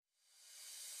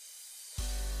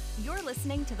You're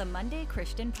listening to the Monday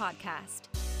Christian Podcast.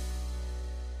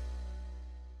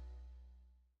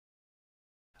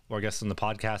 Our guest on the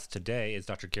podcast today is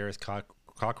Dr. Garreth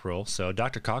Cockerill. So,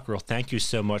 Dr. Cockerill, thank you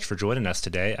so much for joining us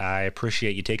today. I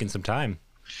appreciate you taking some time.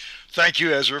 Thank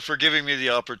you, Ezra, for giving me the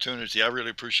opportunity. I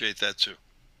really appreciate that, too.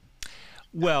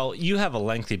 Well, you have a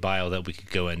lengthy bio that we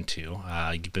could go into.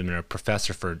 You've been a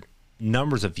professor for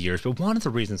numbers of years, but one of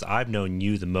the reasons I've known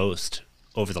you the most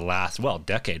over the last,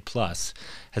 decade plus,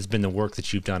 has been the work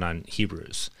that you've done on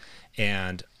Hebrews.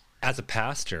 And as a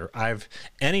pastor,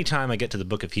 anytime I get to the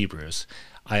book of Hebrews,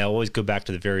 I always go back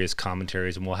to the various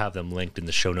commentaries, and we'll have them linked in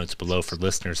the show notes below for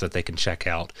listeners that they can check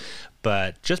out.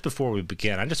 But just before we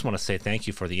begin, I just want to say thank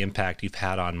you for the impact you've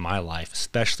had on my life,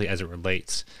 especially as it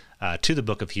relates to the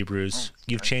book of Hebrews.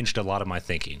 You've changed a lot of my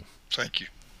thinking. Thank you.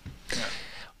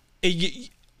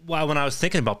 Well, when I was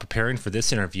thinking about preparing for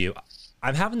this interview,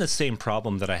 I'm having the same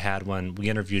problem that I had when we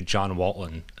interviewed John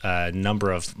Walton a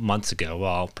number of months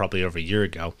ago, probably over a year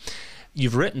ago.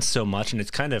 You've written so much, and it's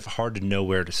kind of hard to know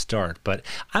where to start, but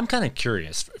I'm kind of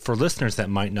curious, for listeners that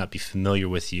might not be familiar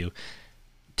with you,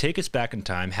 take us back in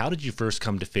time. How did you first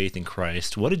come to faith in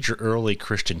Christ? What did your early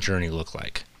Christian journey look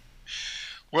like?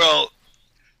 Well,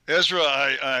 Ezra,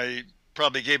 I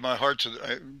probably gave my heart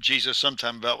to Jesus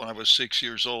sometime about when I was 6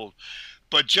 years old,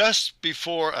 but just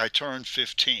before I turned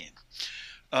 15.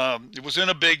 It was in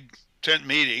a big tent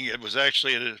meeting. It was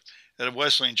actually at a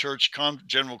Wesleyan Church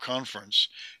General Conference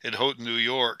in Houghton, New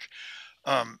York.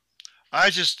 I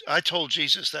told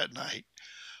Jesus that night,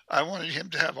 I wanted him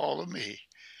to have all of me,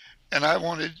 and I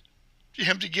wanted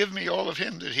him to give me all of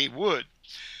him that he would.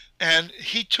 And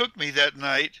he took me that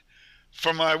night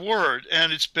for my word.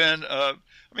 And it's been,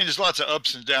 there's lots of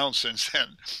ups and downs since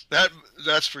then.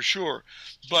 That's for sure.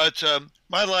 But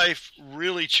my life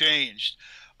really changed.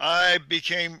 I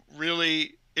became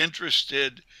really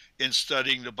interested in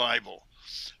studying the Bible.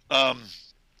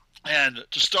 And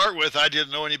to start with, I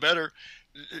didn't know any better.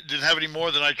 Didn't have any more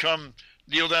than I'd come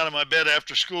kneel down in my bed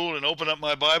after school and open up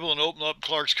my Bible and open up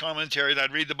Clark's commentary, and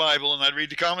I'd read the Bible and I'd read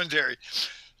the commentary.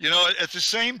 At the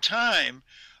same time,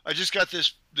 I just got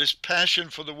this passion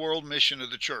for the world mission of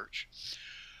the church.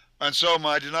 And so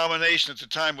my denomination at the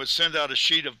time would send out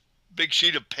a big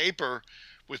sheet of paper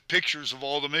with pictures of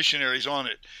all the missionaries on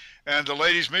it. And the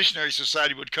Ladies Missionary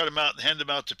Society would cut them out and hand them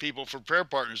out to people for prayer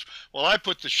partners. Well, I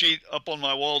put the sheet up on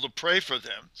my wall to pray for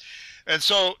them. And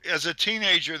so as a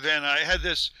teenager then, I had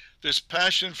this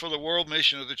passion for the world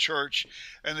mission of the church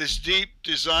and this deep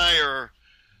desire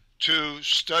to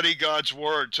study God's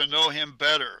word, to know him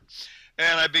better.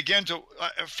 And I began to,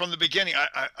 from the beginning,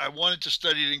 I wanted to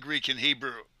study it in Greek and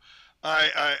Hebrew.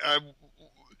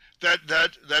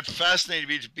 That fascinated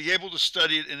me, to be able to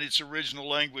study it in its original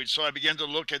language. So I began to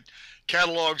look at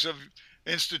catalogs of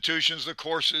institutions, the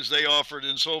courses they offered,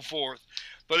 and so forth.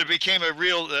 But it became a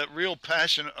real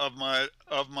passion of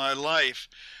my life,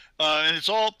 and it's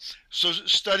all so.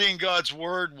 Studying God's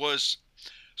word was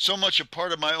so much a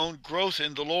part of my own growth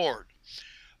in the Lord.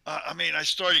 I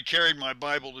started carrying my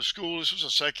Bible to school. This was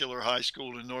a secular high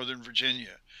school in Northern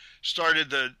Virginia. Started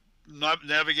the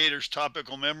Navigator's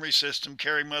topical memory system,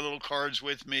 carrying my little cards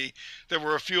with me. There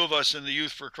were a few of us in the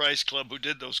Youth for Christ Club who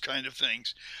did those kind of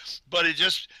things, but it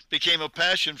just became a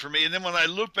passion for me. And then when I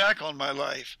look back on my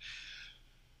life,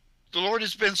 the Lord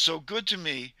has been so good to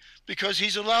me because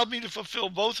he's allowed me to fulfill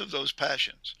both of those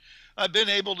passions. I've been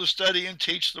able to study and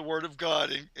teach the Word of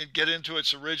God and get into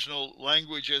its original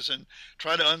languages and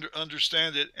try to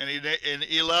understand it, and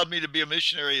he allowed me to be a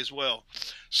missionary as well.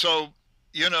 So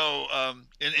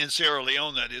in Sierra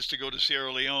Leone, that is, to go to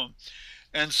Sierra Leone,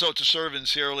 and so to serve in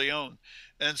Sierra Leone.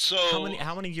 And so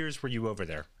how many years were you over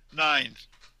there? 9.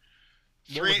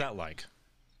 What was that like?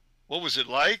 What was it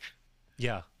like?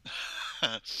 Yeah.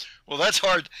 Well, that's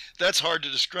hard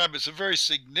to describe. It's a very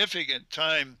significant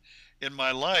time in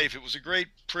my life. It was a great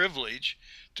privilege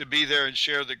to be there and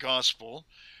share the gospel,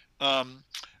 and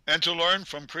to learn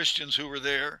from Christians who were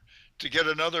there, to get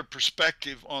another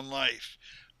perspective on life.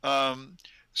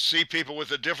 See people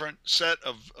with a different set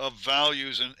of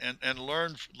values and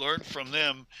learn from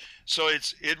them. So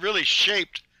it really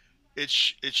shaped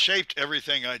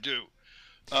everything I do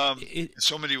in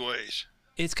so many ways.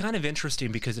 It's kind of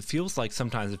interesting because it feels like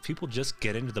sometimes if people just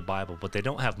get into the Bible, but they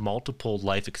don't have multiple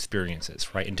life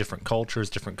experiences, right, in different cultures,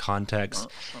 different contexts,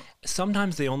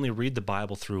 sometimes they only read the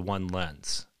Bible through one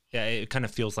lens. Yeah, it kind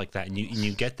of feels like that, and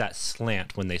you get that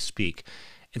slant when they speak.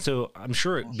 And so I'm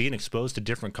sure being exposed to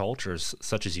different cultures,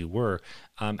 such as you were,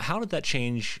 how did that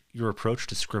change your approach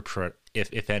to Scripture,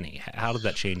 if any? How did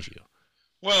that change you?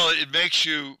 Well, it makes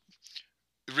you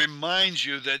reminds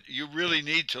you that you really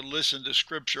need to listen to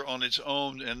Scripture on its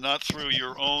own and not through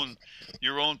your own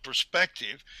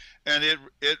perspective, and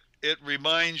it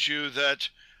reminds you that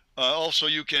also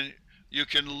you can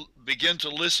begin to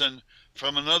listen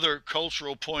from another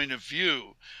cultural point of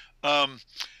view. Um,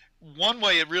 One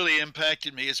way it really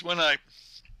impacted me is when I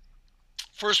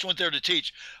first went there to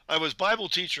teach. I was Bible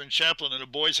teacher and chaplain in a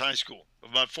boys' high school,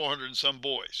 about 400 and some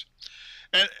boys.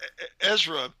 And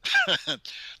Ezra,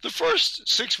 the first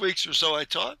 6 weeks or so I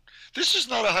taught, this is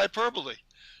not a hyperbole.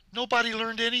 Nobody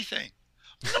learned anything.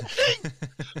 Nothing.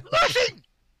 Nothing.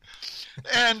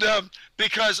 And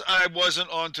because I wasn't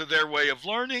onto their way of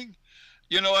learning,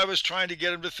 I was trying to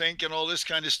get them to think and all this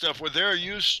kind of stuff, where they're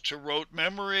used to rote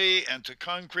memory and to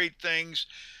concrete things.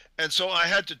 And so I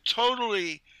had to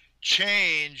totally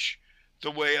change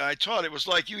the way I taught. It was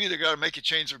like, you either got to make a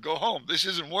change or go home. This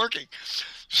isn't working.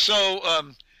 So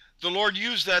the Lord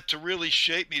used that to really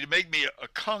shape me, to make me a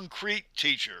concrete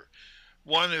teacher,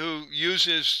 one who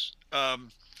uses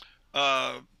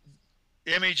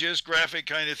images, graphic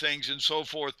kind of things, and so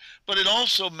forth. But it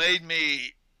also made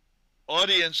me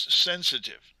audience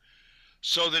sensitive,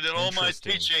 so that in all my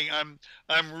teaching,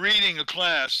 I'm reading a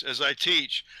class as I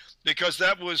teach, because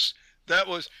that was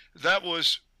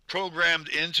programmed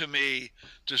into me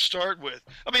to start with.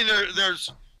 I mean,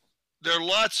 there are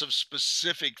lots of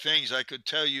specific things I could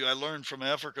tell you I learned from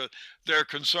Africa. They're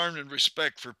concerned and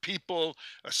respect for people,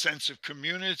 a sense of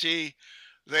community.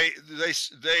 They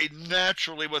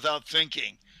naturally, without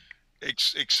thinking,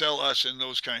 excel us in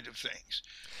those kind of things.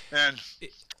 And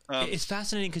it's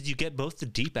fascinating because you get both the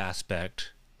deep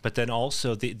aspect, but then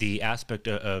also the aspect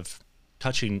of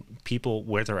touching people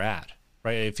where they're at.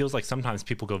 Right? It feels like sometimes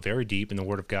people go very deep in the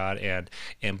Word of God,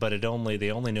 but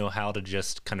they only know how to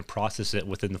just kind of process it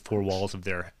within the four walls of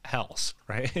their house,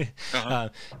 right?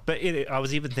 But I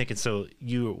was even thinking, so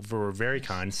you were very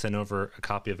kind, sent over a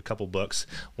copy of a couple books.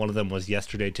 One of them was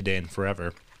Yesterday, Today, and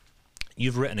Forever.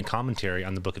 You've written a commentary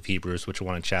on the Book of Hebrews, which I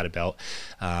want to chat about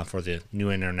for the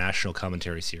New International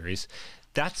Commentary Series.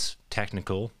 That's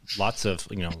technical, lots of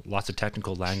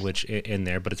technical language in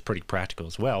there, but it's pretty practical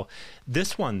as well.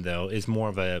 This one, though, is more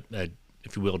of a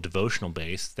if you will, devotional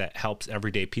base that helps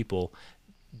everyday people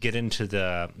get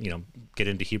into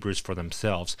Hebrews for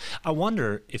themselves. I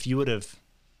wonder if you would have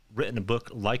written a book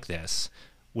like this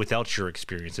without your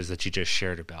experiences that you just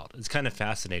shared about. It's kind of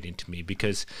fascinating to me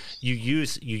because you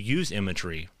use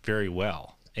imagery very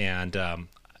well, and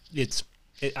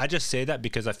I just say that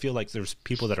because I feel like there's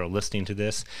people that are listening to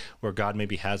this where God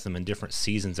maybe has them in different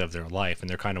seasons of their life, and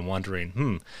they're kind of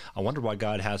wondering, I wonder why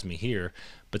God has me here.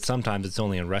 But sometimes it's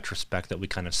only in retrospect that we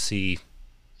kind of see,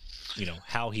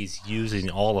 how he's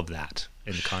using all of that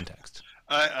in the context.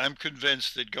 I'm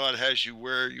convinced that God has you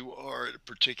where you are at a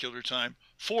particular time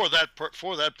for that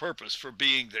purpose, for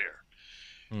being there.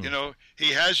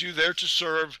 He has you there to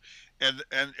serve, and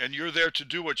you're there to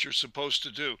do what you're supposed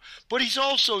to do. But he's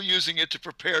also using it to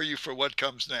prepare you for what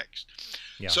comes next.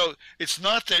 Yeah. So it's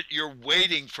not that you're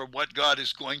waiting for what God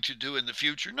is going to do in the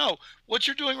future. No, what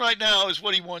you're doing right now is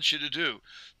what he wants you to do.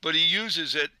 But he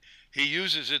uses it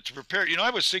to prepare.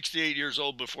 I was 68 years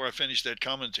old before I finished that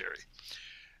commentary.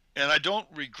 And I don't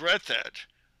regret that,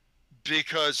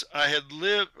 because I had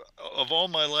lived, of all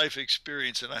my life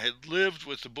experience, and I had lived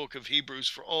with the book of Hebrews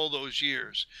for all those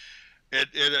years at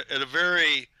a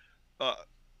very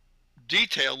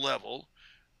detailed level.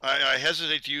 I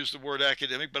hesitate to use the word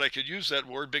academic, but I could use that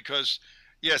word because,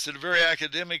 yes, at a very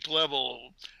academic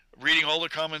level, reading all the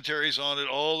commentaries on it,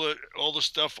 all the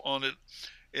stuff on it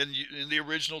in the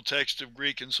original text of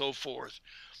Greek and so forth.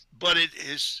 But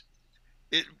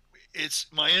it's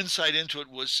my insight into it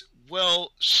was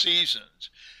well seasoned,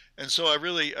 and so I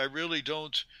really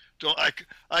don't.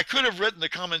 I could have written the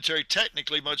commentary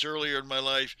technically much earlier in my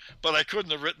life, but I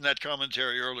couldn't have written that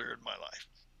commentary earlier in my life.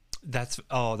 That's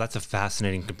a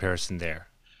fascinating comparison there.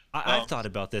 I've thought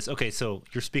about this. Okay, so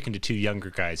you're speaking to two younger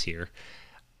guys here.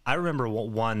 I remember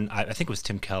one, I think it was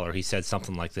Tim Keller, he said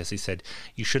something like this. He said,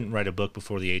 you shouldn't write a book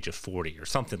before the age of 40 or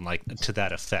something like to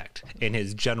that effect. And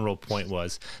his general point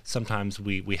was sometimes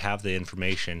we have the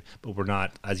information, but we're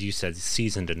not, as you said,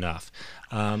 seasoned enough.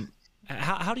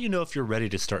 How do you know if you're ready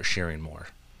to start sharing more?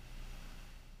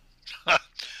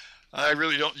 I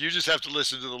really don't. You just have to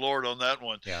listen to the Lord on that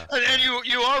one. Yeah. And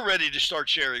you are ready to start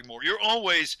sharing more.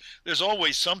 There's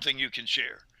always something you can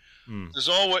share. There's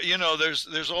always,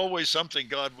 there's always something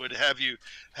God would have you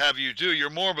do. Your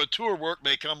more mature work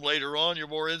may come later on. You're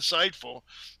more insightful,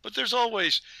 but there's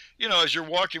always, as you're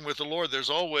walking with the Lord, there's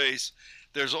always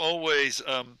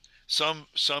some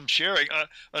sharing.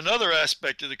 Another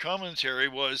aspect of the commentary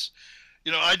was,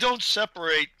 I don't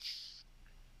separate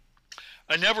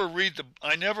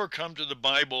I never come to the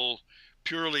Bible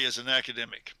purely as an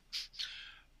academic.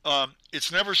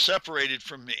 It's never separated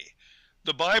from me.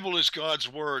 The Bible is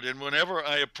God's word, and whenever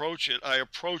I approach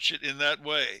it in that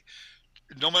way.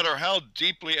 No matter how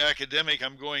deeply academic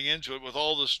I'm going into it with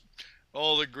all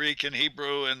the Greek and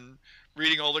Hebrew and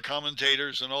reading all the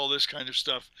commentators and all this kind of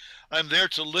stuff, I'm there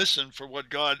to listen for what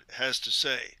God has to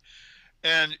say.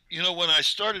 And when I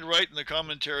started writing the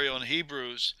commentary on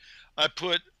Hebrews, I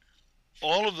put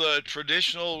all of the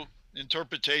traditional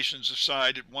interpretations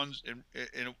aside at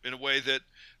in a way that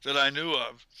I knew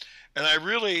of, and I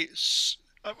really,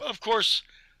 of course,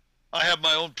 I have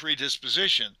my own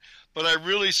predisposition, but I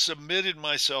really submitted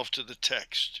myself to the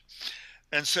text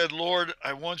and said, Lord,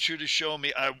 I want you to show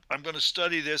me. I'm going to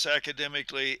study this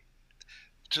academically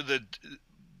to the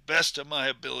best of my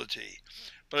ability,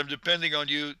 but I'm depending on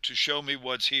you to show me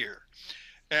what's here.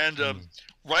 And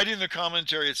writing the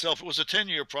commentary itself, it was a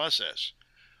 10-year process.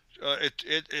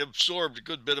 It absorbed a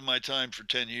good bit of my time for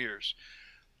 10 years.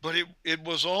 But it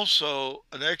was also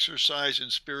an exercise in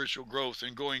spiritual growth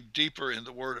and going deeper in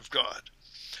the Word of God.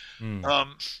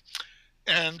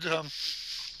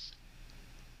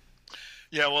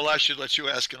 Yeah, well, I should let you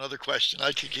ask another question.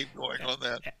 I can keep going on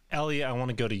that. Elliot, I want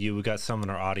to go to you. We've got some in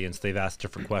our audience. They've asked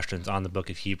different questions on the book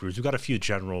of Hebrews. We've got a few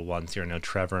general ones here. I know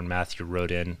Trevor and Matthew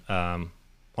wrote in. Why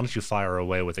don't you fire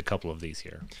away with a couple of these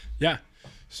here? Yeah.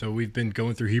 So we've been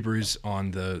going through Hebrews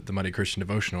on the Monday Christian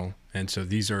Devotional, and so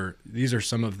these are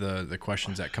some of the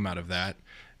questions that come out of that,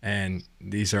 and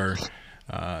these are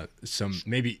some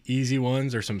maybe easy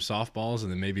ones or some softballs,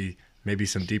 and then maybe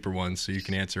some deeper ones, so you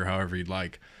can answer however you'd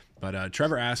like. But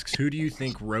Trevor asks, who do you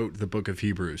think wrote the book of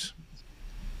Hebrews?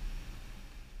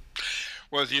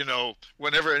 Well,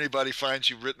 whenever anybody finds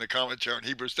you've written a commentary on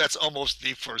Hebrews, that's almost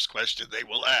the first question they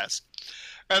will ask.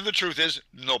 And the truth is,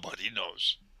 nobody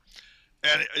knows.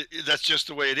 And that's just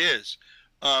the way it is.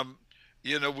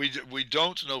 We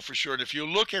don't know for sure. And if you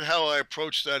look at how I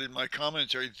approach that in my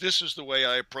commentary, this is the way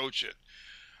I approach it.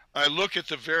 I look at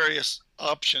the various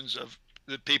options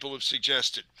that people have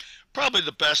suggested. Probably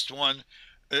the best one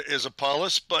is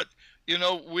Apollos, but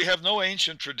we have no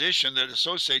ancient tradition that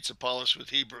associates Apollos with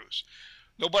Hebrews.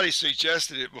 Nobody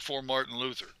suggested it before Martin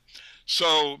Luther.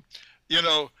 So,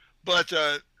 but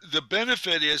the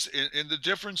benefit is in the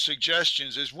different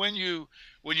suggestions is when you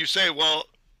say, well,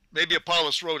 maybe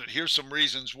Apollos wrote it, here's some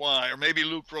reasons why, or maybe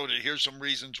Luke wrote it, here's some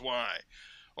reasons why,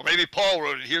 or maybe Paul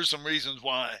wrote it, here's some reasons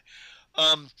why.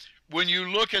 When you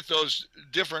look at those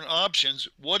different options,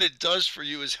 what it does for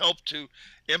you is help to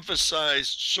emphasize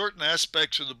certain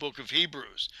aspects of the book of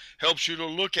Hebrews, helps you to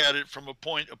look at it from a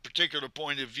particular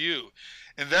point of view.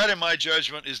 And that, in my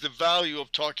judgment, is the value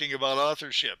of talking about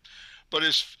authorship. But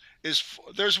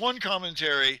there's one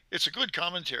commentary, it's a good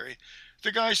commentary.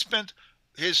 The guy spent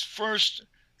his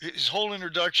whole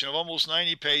introduction of almost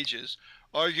 90 pages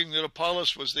arguing that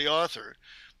Apollos was the author,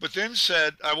 but then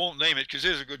said, I won't name it because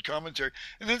it is a good commentary,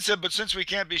 and then said, but since we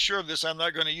can't be sure of this, I'm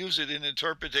not going to use it in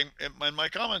interpreting in my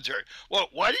commentary. Well,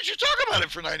 why did you talk about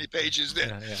it for 90 pages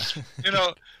then?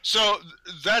 Yeah. So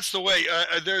that's the way.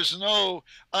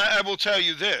 I will tell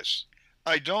you this.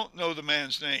 I don't know the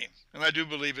man's name, and I do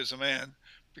believe it's a man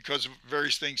because of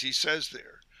various things he says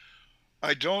there.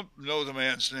 I don't know the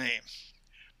man's name,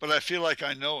 but I feel like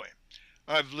I know him.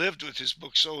 I've lived with his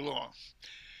book so long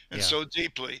and so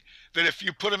deeply that if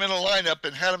you put him in a lineup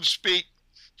and had him speak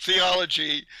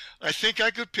theology, I think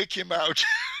I could pick him out.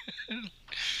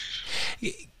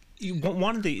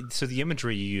 The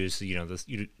imagery you use,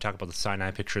 you talk about the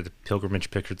Sinai picture, the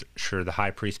pilgrimage picture, the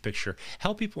high priest picture.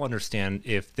 Help people understand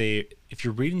if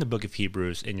you're reading the book of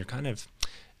Hebrews and you're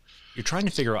trying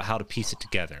to figure out how to piece it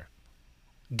together.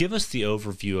 Give us the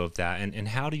overview of that, and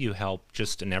how do you help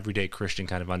just an everyday Christian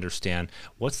kind of understand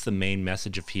what's the main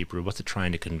message of Hebrew? What's it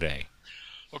trying to convey?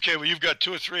 Okay, well, you've got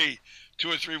two or three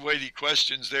weighty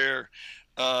questions there,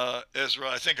 Ezra.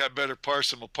 I think I better parse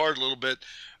them apart a little bit.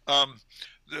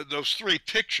 Those three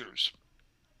pictures.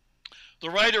 The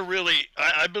writer really,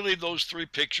 I believe those three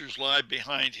pictures lie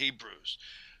behind Hebrews.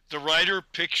 The writer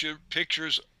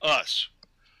pictures us,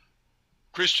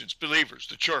 Christians, believers,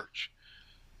 the church,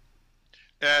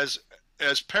 as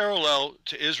parallel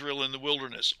to Israel in the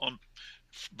wilderness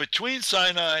between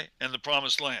Sinai and the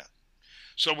promised land.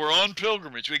 So we're on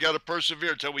pilgrimage. We got to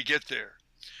persevere till we get there.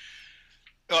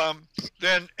 But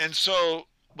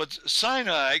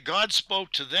Sinai, God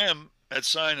spoke to them at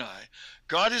Sinai.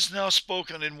 God has now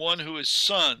spoken in one who is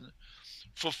Son,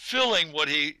 fulfilling what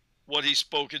he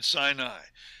spoke at Sinai.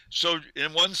 So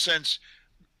in one sense,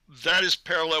 that is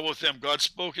parallel with them. God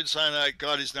spoke in Sinai.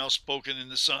 God is now spoken in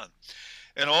the Son.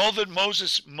 And all that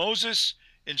Moses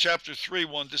in chapter 3,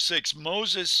 1-6,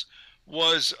 Moses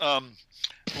was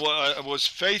was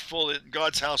faithful in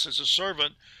God's house as a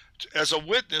servant, as a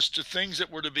witness to things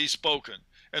that were to be spoken.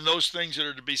 And those things that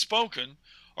are to be spoken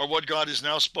are what God has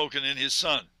now spoken in his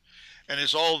Son. And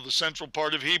it's all the central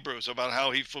part of Hebrews about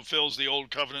how he fulfills the old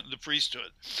covenant and the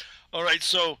priesthood. All right,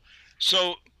 so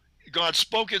God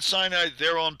spoke at Sinai,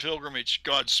 they're on pilgrimage.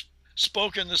 God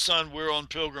spoke in the Son, we're on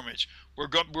pilgrimage.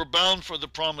 We're bound for the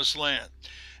promised land.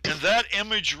 And that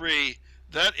imagery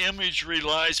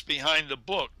lies behind the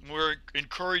book. We're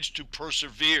encouraged to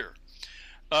persevere.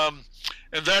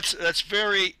 And that's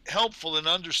very helpful in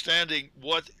understanding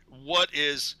what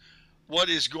is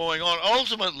going on.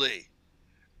 Ultimately,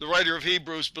 the writer of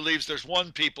Hebrews believes there's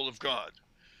one people of God,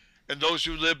 and those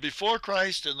who lived before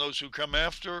Christ and those who come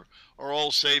after are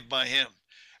all saved by him.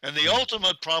 And the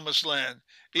ultimate promised land,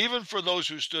 even for those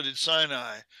who stood at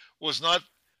Sinai, was not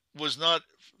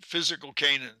physical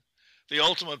Canaan. The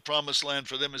ultimate promised land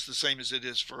for them is the same as it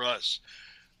is for us.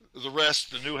 The rest,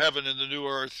 the new heaven and the new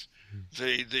earth,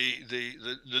 the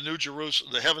new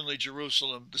Jerusalem, the heavenly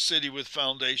Jerusalem, the city with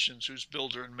foundations, whose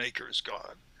builder and maker is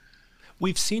God.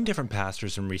 We've seen different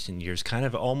pastors in recent years kind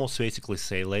of almost basically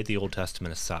say, lay the Old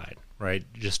Testament aside, right?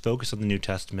 Just focus on the New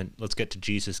Testament. Let's get to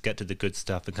Jesus, get to the good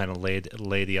stuff, and kind of lay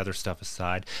the other stuff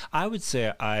aside. I would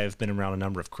say I've been around a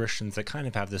number of Christians that kind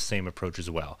of have the same approach as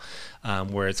well,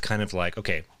 where it's kind of like,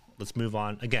 okay, let's move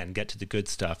on, again, get to the good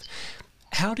stuff.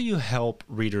 How do you help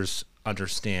readers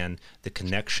understand the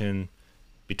connection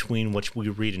between what we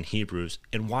read in Hebrews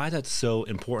and why that's so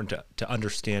important to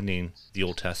understanding the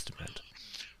Old Testament?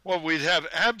 Well, we'd have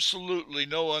absolutely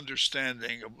no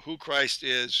understanding of who Christ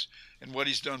is and what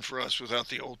he's done for us without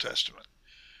the Old Testament.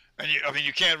 And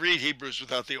you can't read Hebrews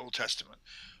without the Old Testament.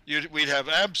 We'd have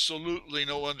absolutely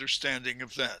no understanding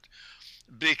of that,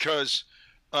 because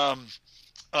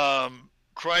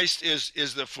Christ is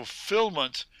the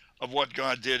fulfillment of what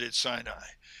God did at Sinai,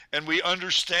 and we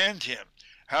understand him.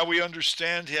 How we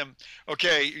understand him.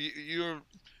 Okay, you're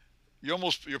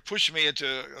pushing me into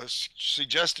a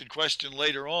suggested question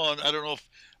later on. I don't know if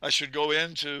I should go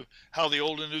into how the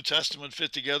Old and New Testament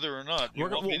fit together or not. We're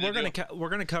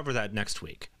going to cover that next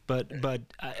week. But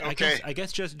I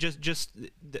guess just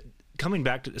circling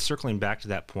back to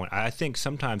that point, I think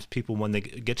sometimes people, when they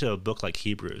get to a book like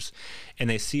Hebrews and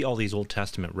they see all these Old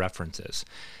Testament references,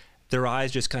 their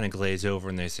eyes just kind of glaze over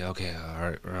and they say, okay,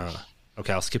 all right,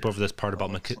 okay, I'll skip over this part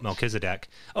about Melchizedek.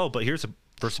 Oh, but here's a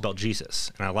verse about Jesus,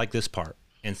 and I like this part.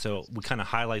 And so we kind of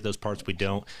highlight those parts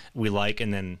we like,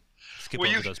 and then skip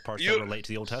over those parts that relate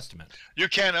to the Old Testament. You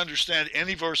can't understand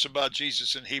any verse about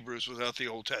Jesus in Hebrews without the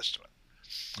Old Testament.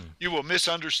 You will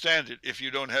misunderstand it if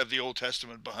you don't have the Old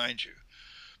Testament behind you,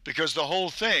 because the whole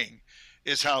thing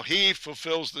is how he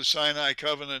fulfills the Sinai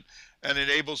covenant and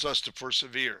enables us to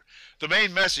persevere. The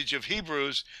main message of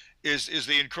Hebrews is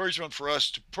the encouragement for us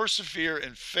to persevere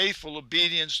in faithful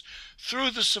obedience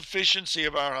through the sufficiency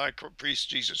of our high priest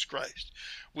Jesus Christ.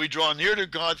 We draw near to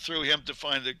God through him to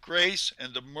find the grace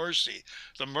and the mercy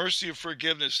of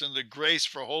forgiveness and the grace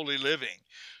for holy living,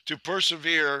 to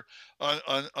persevere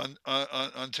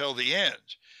until the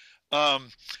end.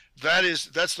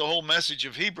 That's the whole message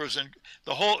of Hebrews, and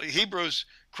the whole Hebrews,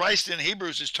 Christ in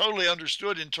Hebrews is totally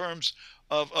understood in terms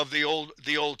of the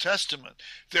Old Testament.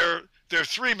 There are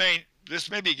three main.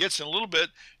 This maybe gets in a little bit.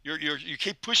 You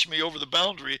keep pushing me over the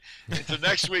boundary into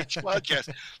next week's podcast.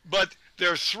 But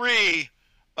there are three.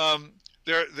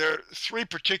 There are three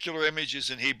particular images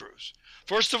in Hebrews.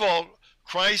 First of all,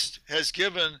 Christ has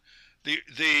given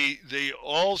the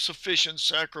all-sufficient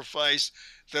sacrifice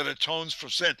that atones for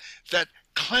sin, that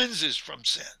cleanses from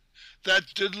sin,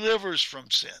 that delivers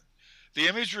from sin. The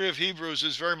imagery of Hebrews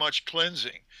is very much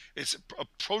cleansing. It's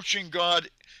approaching God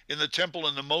in the temple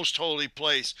in the most holy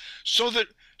place, so that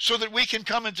we can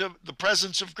come into the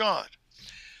presence of God.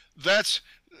 That's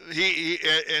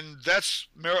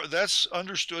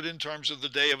understood in terms of the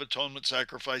Day of Atonement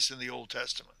sacrifice in the Old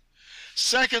Testament.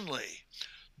 Secondly,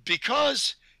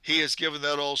 because he has given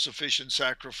that all-sufficient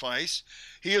sacrifice,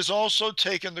 he has also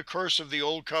taken the curse of the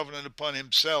old covenant upon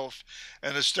himself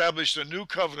and established a new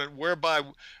covenant whereby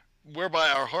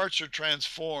our hearts are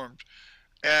transformed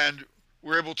and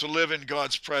we're able to live in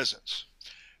God's presence.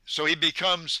 So he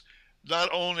becomes not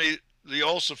only the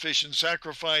all-sufficient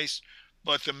sacrifice,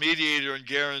 but the mediator and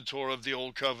guarantor of the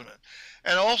old covenant.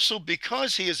 And also,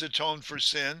 because he has atoned for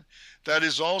sin, that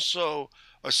is also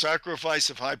a sacrifice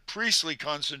of high priestly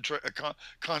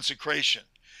consecration.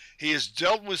 He has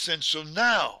dealt with sin, so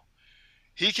now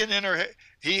he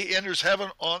enters heaven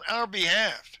on our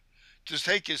behalf to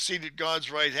take his seat at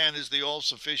God's right hand is the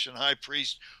all-sufficient high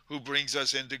priest who brings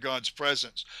us into God's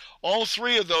presence. All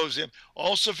three of those,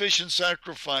 all-sufficient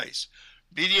sacrifice,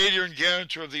 mediator and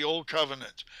guarantor of the old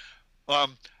covenant,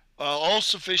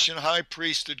 all-sufficient high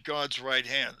priest at God's right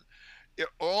hand.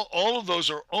 All of those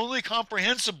are only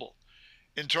comprehensible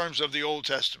in terms of the Old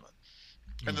Testament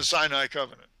and the Sinai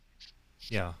covenant.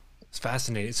 Yeah, it's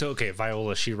fascinating. So, okay,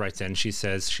 Viola, she writes in, she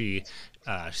says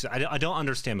I don't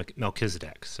understand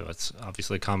Melchizedek, so it's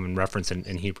obviously a common reference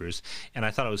in Hebrews. And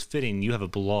I thought it was fitting. You have a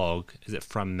blog. Is it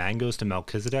From Mangoes to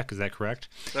Melchizedek? Is that correct?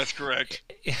 That's correct.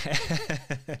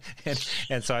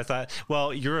 and so I thought,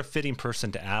 well, you're a fitting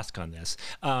person to ask on this.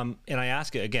 And I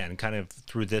ask it again, kind of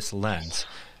through this lens.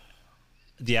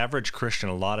 The average Christian,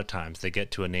 a lot of times, they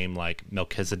get to a name like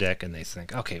Melchizedek and they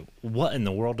think, okay, what in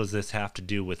the world does this have to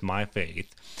do with my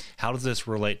faith? How does this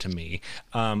relate to me?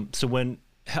 So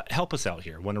help us out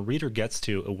here. When a reader gets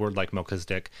to a word like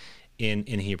Melchizedek in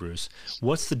Hebrews,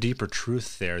 what's the deeper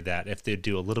truth there that if they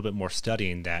do a little bit more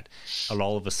studying, that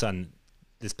all of a sudden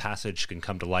this passage can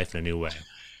come to life in a new way?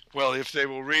 Well, if they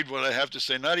will read what I have to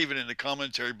say, not even in the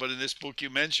commentary, but in this book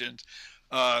you mentioned,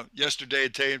 Yesterday,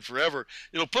 Today, and Forever,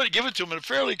 it'll give it to them in a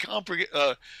fairly concrete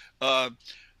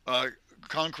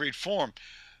form.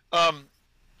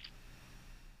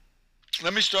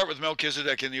 Let me start with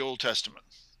Melchizedek in the Old Testament.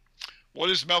 What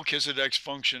is Melchizedek's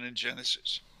function in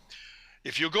Genesis?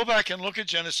 If you go back and look at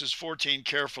Genesis 14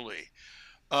 carefully,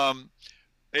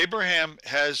 Abraham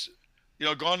has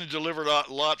gone and delivered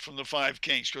Lot from the 5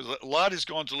 kings, because Lot has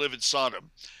gone to live in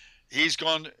Sodom. He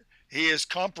has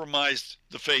compromised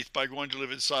the faith by going to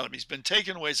live in Sodom. He's been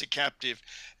taken away as a captive,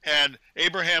 and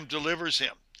Abraham delivers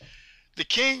him. The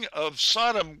king of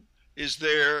Sodom is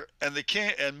there, and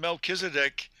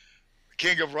Melchizedek,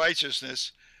 king of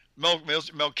righteousness,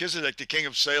 Melchizedek, the king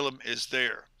of Salem, is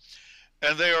there,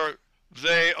 and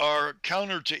they are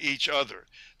counter to each other.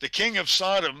 The king of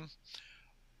Sodom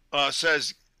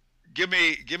says, "Give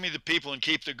me the people and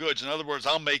keep the goods." In other words,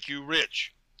 I'll make you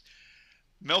rich.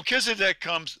 Melchizedek's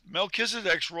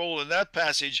role in that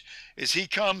passage is he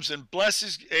comes and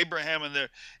blesses Abraham in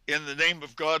the name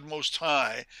of God Most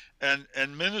High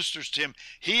and ministers to him.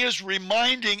 He is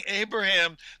reminding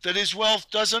Abraham that his wealth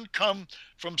doesn't come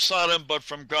from Sodom but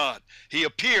from God. He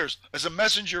appears as a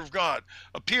messenger of God,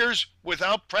 appears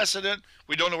without precedent.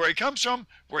 We don't know where he comes from,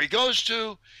 where he goes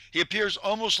to. He appears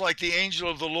almost like the angel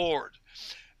of the Lord.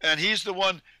 And he's the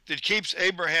one that keeps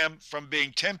Abraham from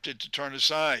being tempted to turn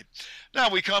aside. Now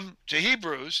we come to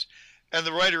Hebrews, and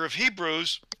the writer of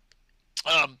Hebrews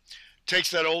takes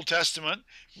that Old Testament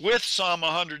with Psalm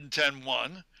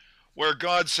 110:1, where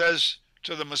God says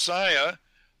to the Messiah,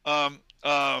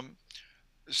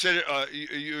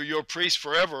 "You're priest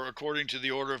forever according to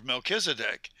the order of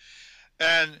Melchizedek."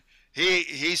 And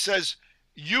he says,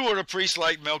 "You are a priest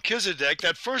like Melchizedek."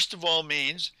 That first of all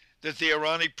means that the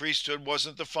Aaronic priesthood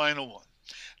wasn't the final one.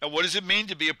 Now, what does it mean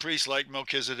to be a priest like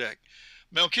Melchizedek?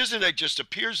 Melchizedek just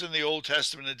appears in the Old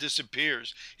Testament and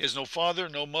disappears. He has no father,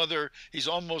 no mother. He's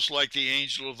almost like the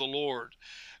angel of the Lord.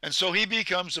 And so he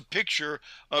becomes a picture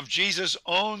of Jesus'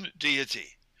 own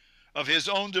deity, of his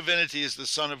own divinity as the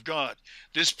Son of God.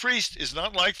 This priest is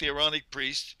not like the Aaronic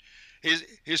priest.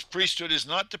 His priesthood is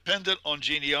not dependent on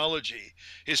genealogy.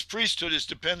 His priesthood is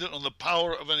dependent on the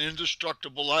power of an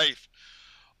indestructible life,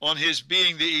 on his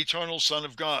being the eternal Son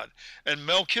of God. And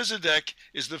Melchizedek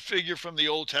is the figure from the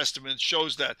Old Testament,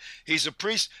 shows that. He's a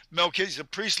priest. He's a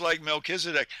priest like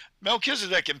Melchizedek.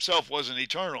 Melchizedek himself wasn't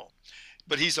eternal,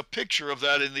 but he's a picture of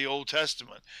that in the Old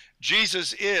Testament.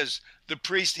 Jesus is the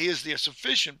priest. He is the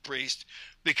sufficient priest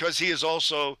because he is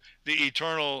also the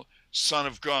eternal Son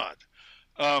of God.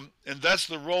 And that's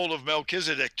the role of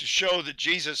Melchizedek, to show that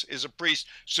Jesus is a priest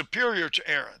superior to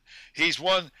Aaron. He's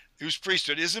one whose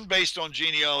priesthood isn't based on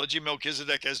genealogy.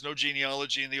 Melchizedek has no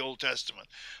genealogy in the Old Testament,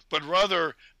 but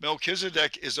rather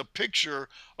Melchizedek is a picture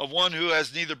of one who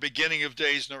has neither beginning of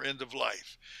days nor end of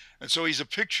life. And so he's a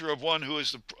picture of one who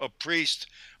is a priest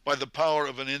by the power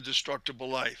of an indestructible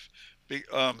life.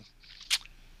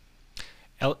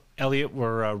 Elliot,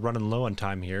 we're running low on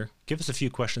time here. Give us a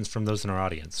few questions from those in our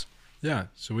audience. Yeah,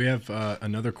 so we have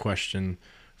another question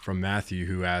from Matthew,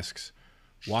 who asks,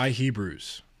 why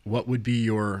Hebrews? What would be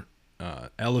your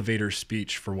elevator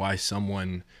speech for why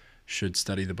someone should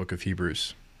study the book of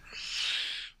Hebrews?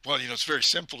 Well, it's very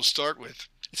simple to start with.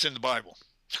 It's in the Bible.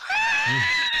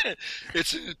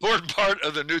 It's an important part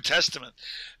of the New Testament.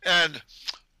 And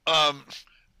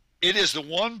it is the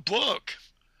one book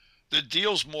that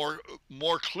deals more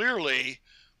clearly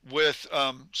with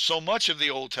so much of the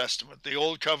Old Testament, the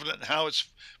Old Covenant, and how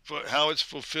it's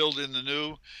fulfilled in the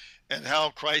New, and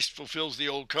how Christ fulfills the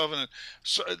Old Covenant.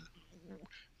 So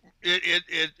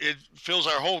it fills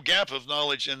our whole gap of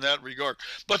knowledge in that regard.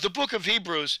 But the book of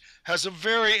Hebrews has a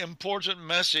very important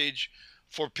message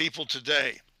for people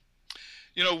today.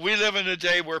 You know, we live in a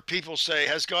day where people say,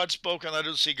 has God spoken? I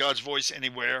don't see God's voice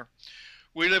anywhere.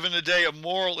 We live in a day of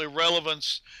moral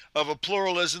irrelevance, of a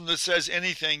pluralism that says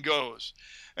anything goes.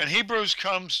 And Hebrews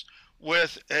comes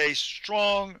with a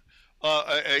strong,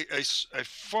 a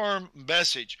firm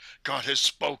message. God has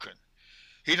spoken.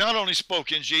 He not only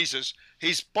spoke in Jesus,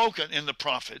 he's spoken in the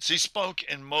prophets. He spoke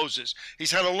in Moses.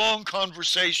 He's had a long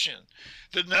conversation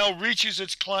that now reaches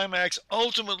its climax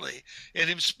ultimately in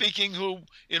him speaking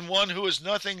in one who is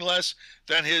nothing less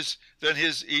than his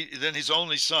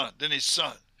only son, than his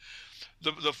son.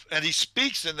 And he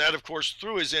speaks in that, of course,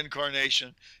 through his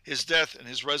incarnation, his death, and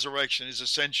his resurrection, his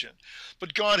ascension.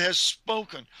 But God has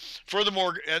spoken.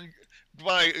 Furthermore, and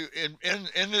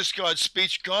in this God's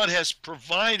speech, God has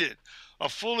provided a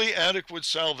fully adequate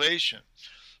salvation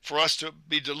for us to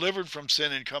be delivered from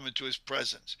sin and come into his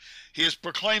presence. He has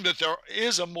proclaimed that there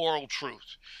is a moral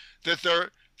truth, that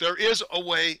there is a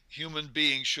way human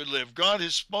beings should live. God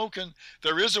has spoken,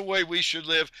 there is a way we should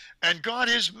live, and God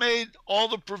has made all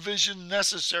the provision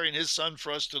necessary in his Son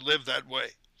for us to live that way.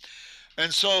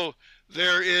 And so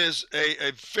there is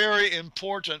a very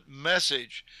important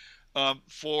message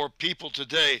for people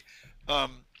today.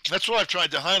 That's what I've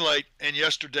tried to highlight in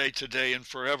Yesterday, Today, and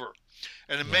Forever,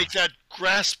 and to make that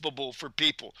graspable for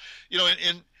people. You know,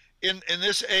 in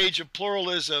this age of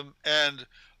pluralism and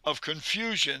of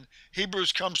confusion,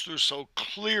 Hebrews comes through so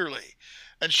clearly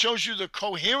and shows you the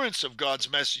coherence of God's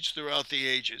message throughout the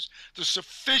ages, the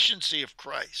sufficiency of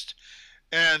Christ,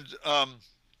 and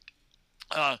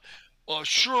a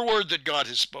sure word that God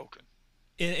has spoken.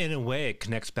 In a way, it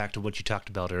connects back to what you talked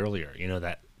about earlier, you know,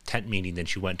 that tent meeting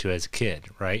that you went to as a kid,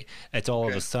 right? It's all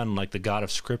of a sudden like the God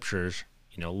of Scriptures,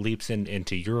 you know, leaps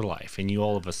into your life, and you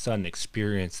all of a sudden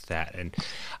experience that. And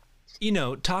you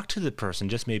know, talk to the person,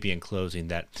 just maybe in closing,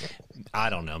 that,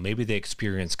 I don't know, maybe they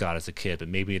experienced God as a kid, but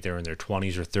maybe they're in their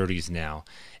 20s or 30s now,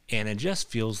 and it just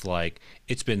feels like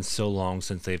it's been so long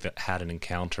since they've had an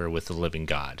encounter with the living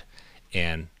God,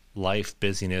 and life,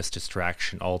 busyness,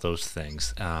 distraction, all those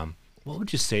things. What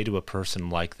would you say to a person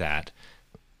like that?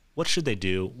 What should they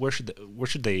do? Where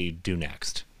should they do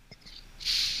next?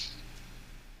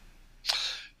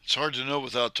 It's hard to know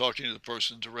without talking to the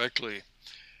person directly.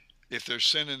 If there's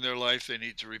sin in their life, they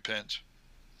need to repent.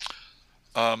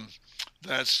 That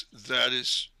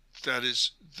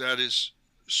is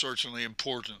certainly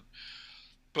important.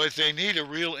 But they need a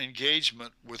real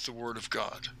engagement with the Word of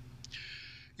God.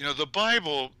 You know, the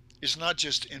Bible is not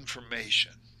just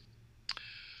information.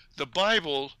 The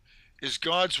Bible is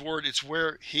God's Word. It's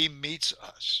where He meets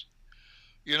us.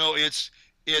 You know,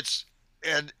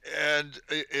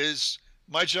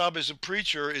 my job as a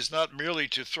preacher is not merely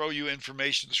to throw you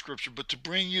information in the Scripture, but to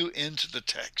bring you into the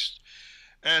text.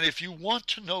 And if you want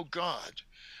to know God,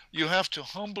 you have to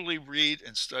humbly read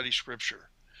and study Scripture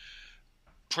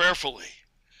prayerfully.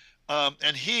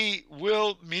 And He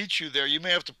will meet you there. You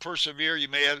may have to persevere. You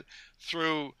may have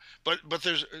but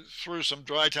there's through some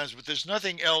dry times, but there's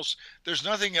nothing else. There's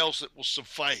nothing else that will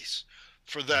suffice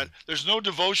for that. There's no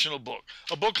devotional book.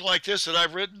 A book like this that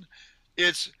I've written,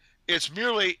 it's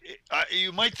merely,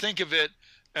 you might think of it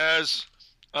as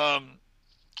a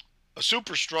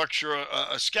superstructure,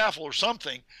 a scaffold or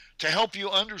something to help you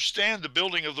understand the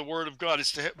building of the Word of God.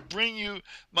 It's to bring you,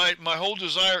 my whole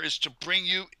desire is to bring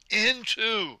you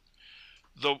into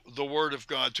the Word of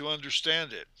God, to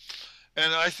understand it.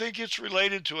 And I think it's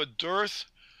related to a dearth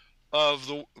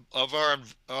of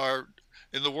our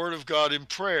in the Word of God in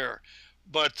prayer.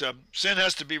 But sin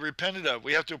has to be repented of.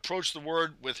 We have to approach the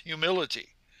Word with humility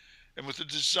and with a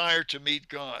desire to meet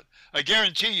God. I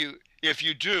guarantee you, if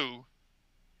you do,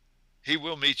 He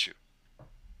will meet you.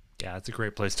 Yeah, that's a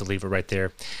great place to leave it right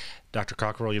there. Dr.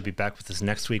 Cockerill, you'll be back with us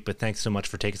next week, but thanks so much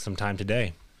for taking some time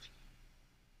today.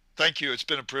 Thank you. It's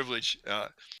been a privilege.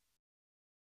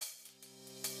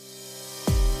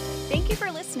 Thank you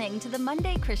for listening to the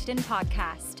Monday Christian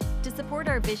Podcast. To support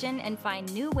our vision and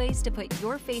find new ways to put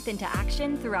your faith into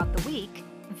action throughout the week,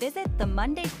 visit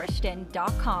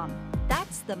themondaychristian.com.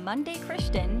 That's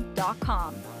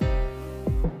themondaychristian.com.